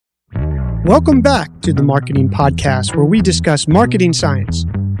Welcome back to the Marketing Podcast, where we discuss marketing science,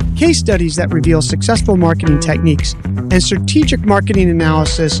 case studies that reveal successful marketing techniques, and strategic marketing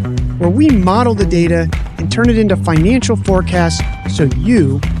analysis, where we model the data and turn it into financial forecasts so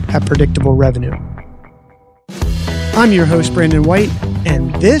you have predictable revenue. I'm your host, Brandon White,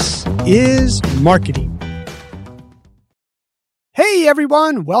 and this is Marketing. Hey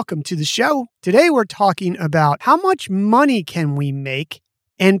everyone, welcome to the show. Today we're talking about how much money can we make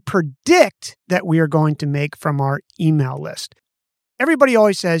and predict that we are going to make from our email list. Everybody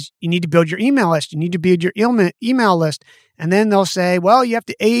always says, you need to build your email list. You need to build your email list. And then they'll say, well, you have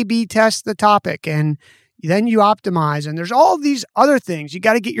to A/B test the topic and then you optimize. And there's all these other things. You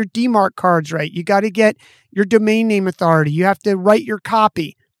got to get your DMARC cards right. You got to get your domain name authority. You have to write your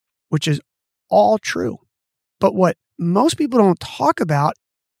copy, which is all true. But what most people don't talk about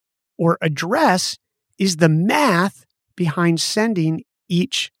or address is the math behind sending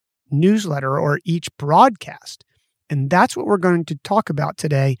each newsletter or each broadcast. And that's what we're going to talk about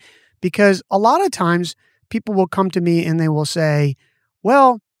today, because a lot of times people will come to me and they will say,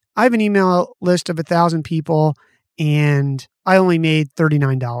 well, I have an email list of 1,000 people and I only made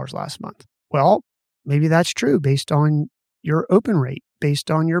 $39 last month. Well, maybe that's true based on your open rate, based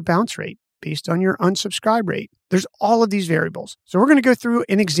on your bounce rate, based on your unsubscribe rate. There's all of these variables. So we're going to go through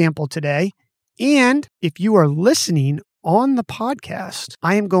an example today. And if you are listening on the podcast,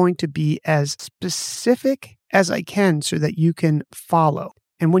 I am going to be as specific as I can so that you can follow.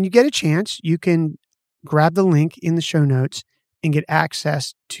 And when you get a chance, you can grab the link in the show notes and get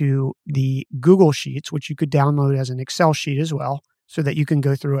access to the Google Sheets, which you could download as an Excel sheet as well, so that you can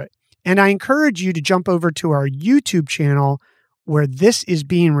go through it. And I encourage you to jump over to our YouTube channel where this is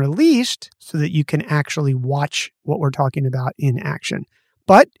being released so that you can actually watch what we're talking about in action.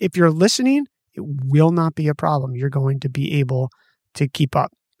 But if you're listening, it will not be a problem. You're going to be able to keep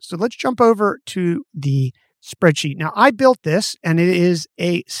up. So let's jump over to the spreadsheet. Now, I built this, and it is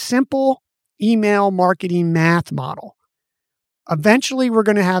a simple email marketing math model. Eventually, we're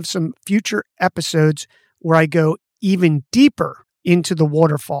going to have some future episodes where I go even deeper into the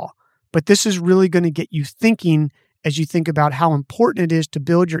waterfall. But this is really going to get you thinking as you think about how important it is to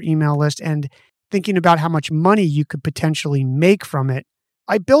build your email list and thinking about how much money you could potentially make from it.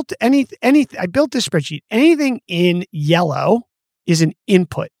 I built this spreadsheet. Anything in yellow is an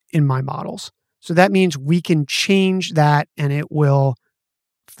input in my models. So that means we can change that and it will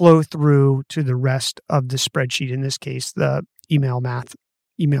flow through to the rest of the spreadsheet. In this case, the email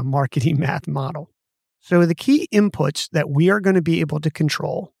marketing math model. So the key inputs that we are going to be able to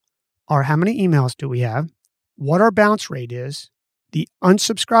control are how many emails do we have, what our bounce rate is, the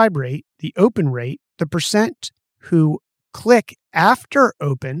unsubscribe rate, the open rate, the percent who click after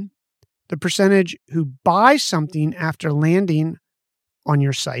open, the percentage who buy something after landing on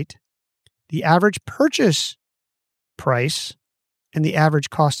your site, the average purchase price, and the average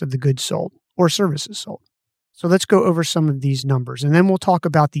cost of the goods sold or services sold. So let's go over some of these numbers, and then we'll talk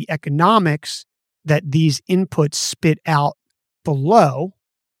about the economics that these inputs spit out below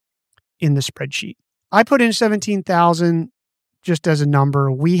in the spreadsheet. I put in 17,000 just as a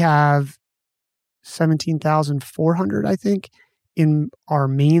number. We have 17,400, I think, in our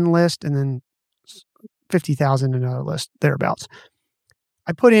main list, and then 50,000 in another list, thereabouts.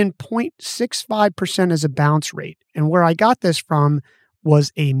 I put in 0.65% as a bounce rate. And where I got this from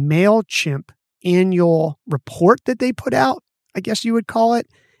was a MailChimp annual report that they put out, I guess you would call it.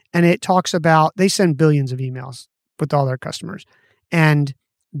 And it talks about, they send billions of emails with all their customers. And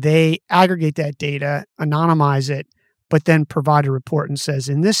they aggregate that data, anonymize it, but then provide a report and says,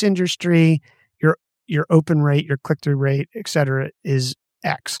 in this industry, your open rate, your click-through rate, et cetera, is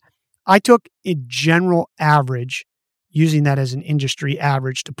X. I took a general average, using that as an industry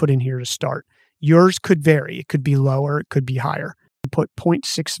average to put in here to start. Yours could vary. It could be lower. It could be higher. I put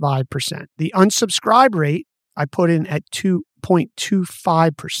 0.65%. The unsubscribe rate, I put in at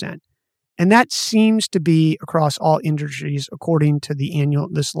 2.25%. And that seems to be across all industries, according to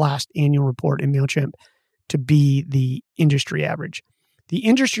this last annual report in MailChimp, to be the industry average. The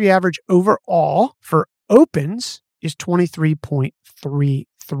industry average overall for opens is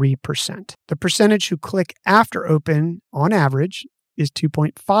 23.33%. The percentage who click after open on average is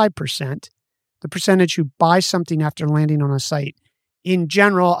 2.5%. The percentage who buy something after landing on a site. In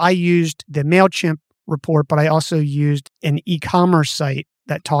general, I used the MailChimp report, but I also used an e-commerce site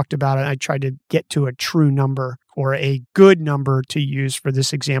that talked about it. I tried to get to a true number or a good number to use for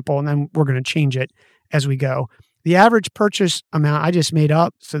this example, and then we're going to change it as we go. The average purchase amount I just made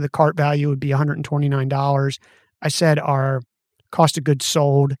up, so the cart value would be $129. I said our cost of goods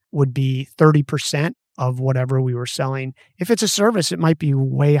sold would be 30% of whatever we were selling. If it's a service, it might be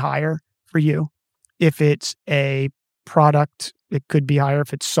way higher, for you. If it's a product, it could be higher.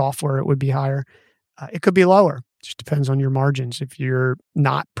 If it's software, it would be higher. It could be lower. It just depends on your margins. If you're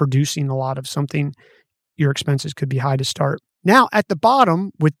not producing a lot of something, your expenses could be high to start. Now, at the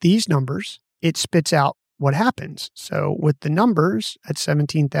bottom with these numbers, it spits out what happens. So with the numbers at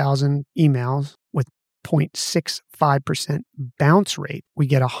 17,000 emails with 0.65% bounce rate, we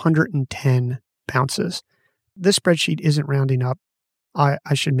get 110 bounces. This spreadsheet isn't rounding up. I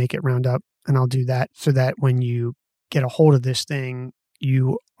should make it round up, and I'll do that so that when you get a hold of this thing,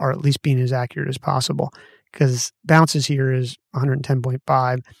 you are at least being as accurate as possible, because bounces here is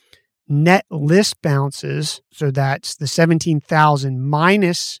 110.5. Net list bounces, so that's the 17,000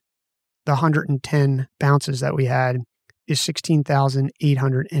 minus the 110 bounces that we had, is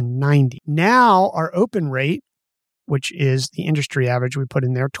 16,890. Now our open rate, which is the industry average we put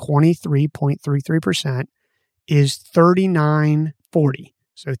in there, 23.33%, is 3940.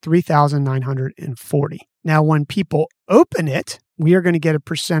 So 3,940. Now, when people open it, we are going to get a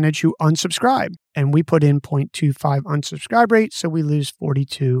percentage who unsubscribe. And we put in 0.25 unsubscribe rate, so we lose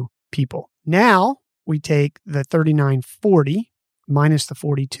 42 people. Now, we take the 3940 minus the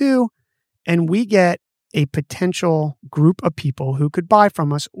 42, and we get a potential group of people who could buy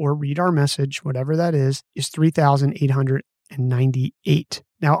from us or read our message, whatever that is 3,898.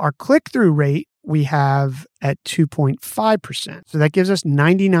 Now, our click-through rate we have at 2.5%. So that gives us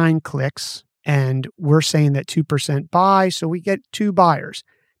 99 clicks, and we're saying that 2% buy, so we get 2 buyers.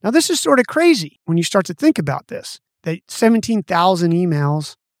 Now, this is sort of crazy when you start to think about this, that 17,000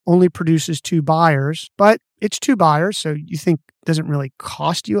 emails only produces 2 buyers, but it's 2 buyers, so you think it doesn't really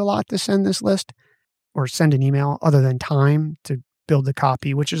cost you a lot to send this list or send an email other than time to build the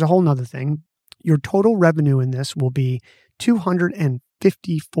copy, which is a whole nother thing. Your total revenue in this will be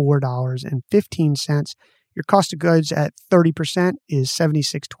 $254.15. Your cost of goods at 30% is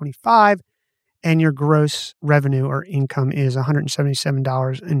 $76.25, and your gross revenue or income is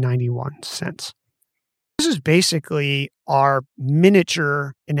 $177.91. This is basically our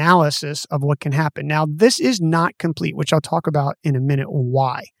miniature analysis of what can happen. Now, this is not complete, which I'll talk about in a minute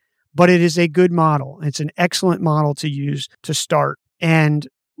why, but it is a good model. It's an excellent model to use to start. And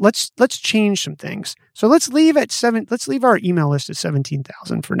let's change some things. So let's leave our email list at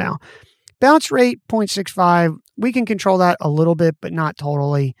 17,000 for now. Bounce rate 0.65. We can control that a little bit, but not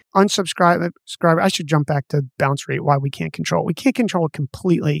totally. Unsubscribe. I should jump back to bounce rate. Why we can't control it. We can't control it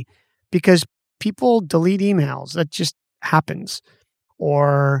completely because people delete emails. That just happens.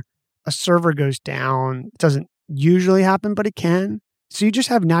 Or a server goes down. It doesn't usually happen, but it can. So you just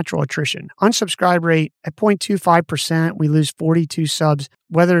have natural attrition. Unsubscribe rate at 0.25%, we lose 42 subs.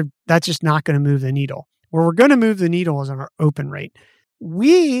 Whether that's just not going to move the needle. Where we're going to move the needle is on our open rate.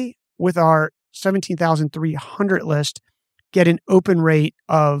 We, with our 17,300 list, get an open rate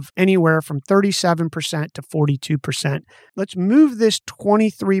of anywhere from 37% to 42%. Let's move this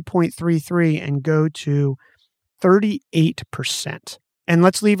 23.33 and go to 38%. And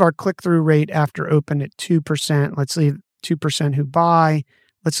let's leave our click-through rate after open at 2%. Let's leave 2% who buy.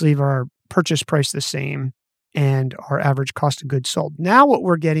 Let's leave our purchase price the same and our average cost of goods sold. Now what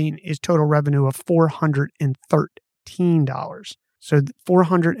we're getting is total revenue of $413. So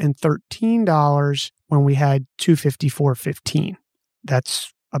 $413 when we had $254.15.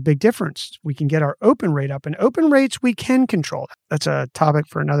 That's a big difference. We can get our open rate up, and open rates we can control. That's a topic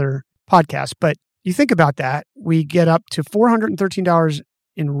for another podcast. But you think about that, we get up to $413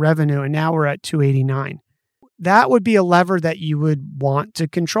 in revenue, and now we're at $289. That would be a lever that you would want to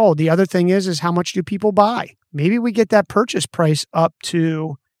control. The other thing is how much do people buy? Maybe we get that purchase price up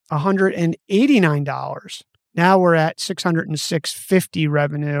to $189. Now we're at $606.50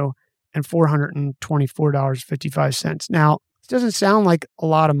 revenue and $424.55. Now, it doesn't sound like a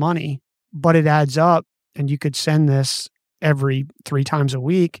lot of money, but it adds up, and you could send this every 3 times a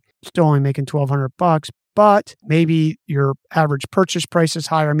week, still only making $1,200, but maybe your average purchase price is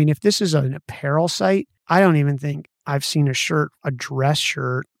higher. I mean, if this is an apparel site, I don't even think I've seen a dress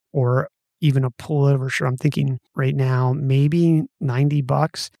shirt, or even a pullover shirt. I'm thinking right now, maybe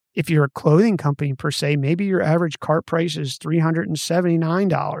 $90. If you're a clothing company per se, maybe your average cart price is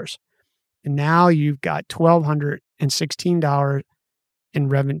 $379. And now you've got $1,216 in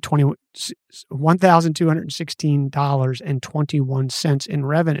revenue, $1,216.21 in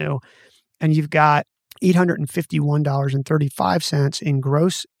revenue. And you've got $851.35 in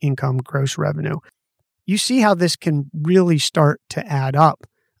gross income, gross revenue. You see how this can really start to add up.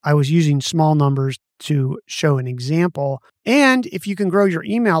 I was using small numbers to show an example. And if you can grow your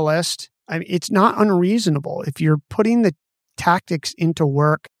email list, it's not unreasonable. If you're putting the tactics into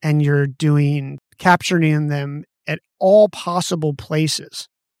work and you're capturing them at all possible places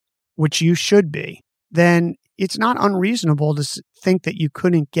which you should be, then it's not unreasonable to think that you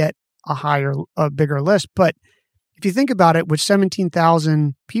couldn't get a bigger list. But if you think about it, with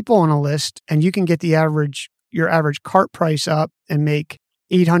 17,000 people on a list, and you can get your average cart price up and make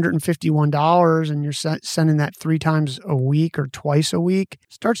 $851, and you're sending that 3 times a week or twice a week,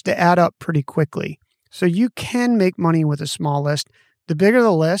 starts to add up pretty quickly. So you can make money with a small list. The bigger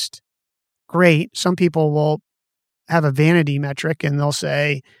the list, great. Some people will have a vanity metric and they'll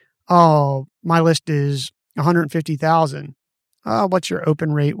say, oh, my list is 150,000. What's your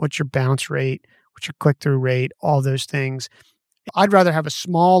open rate? What's your bounce rate? What's your click-through rate? All those things. I'd rather have a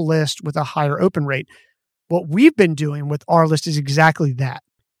small list with a higher open rate. What we've been doing with our list is exactly that.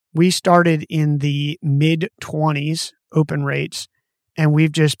 We started in the mid-20s open rates, and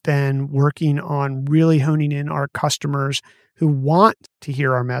we've just been working on really honing in our customers who want to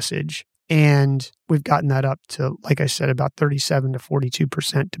hear our message. And we've gotten that up to, like I said, about 37 to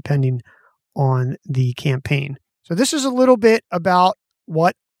 42%, depending on the campaign. So this is a little bit about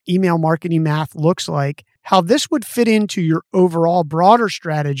what email marketing math looks like. How this would fit into your overall broader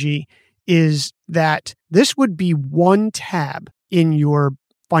strategy is that this would be one tab in your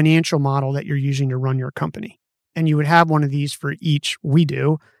financial model that you're using to run your company. And you would have one of these for each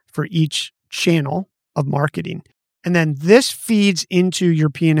channel of marketing. And then this feeds into your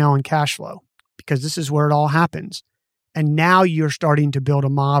P&L and cash flow, because this is where it all happens. And now you're starting to build a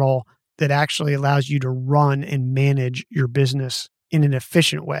model that actually allows you to run and manage your business in an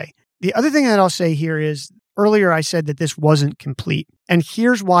efficient way. The other thing that I'll say here is, earlier I said that this wasn't complete. And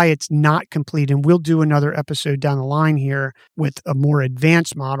here's why it's not complete. And we'll do another episode down the line here with a more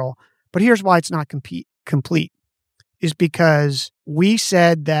advanced model. But here's why it's not complete. Is because we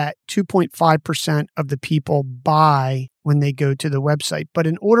said that 2.5% of the people buy when they go to the website. But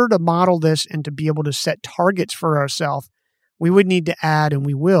in order to model this and to be able to set targets for ourselves, we would need to add, and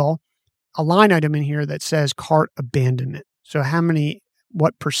we will, a line item in here that says cart abandonment. So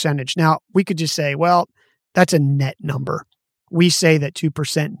what percentage? Now, we could just say, well, that's a net number. We say that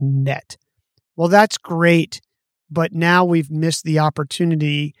 2% net. Well, that's great. But now we've missed the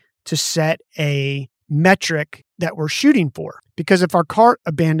opportunity to set a metric that we're shooting for. Because if our cart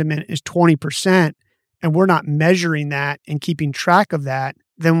abandonment is 20% and we're not measuring that and keeping track of that,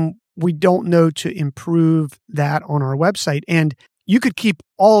 then we don't know to improve that on our website. And you could keep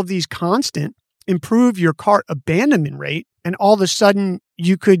all of these constant, improve your cart abandonment rate, and all of a sudden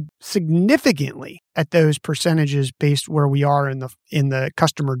you could significantly, at those percentages based where we are in the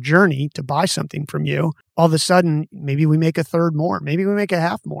customer journey to buy something from you, all of a sudden, maybe we make a third more, maybe we make a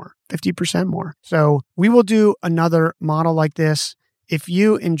half more, 50% more. So we will do another model like this. If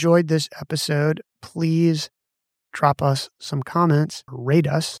you enjoyed this episode, please drop us some comments, rate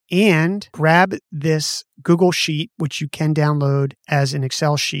us, and grab this Google Sheet, which you can download as an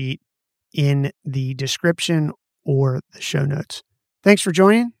Excel sheet in the description or the show notes. Thanks for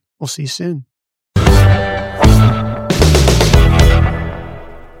joining. We'll see you soon.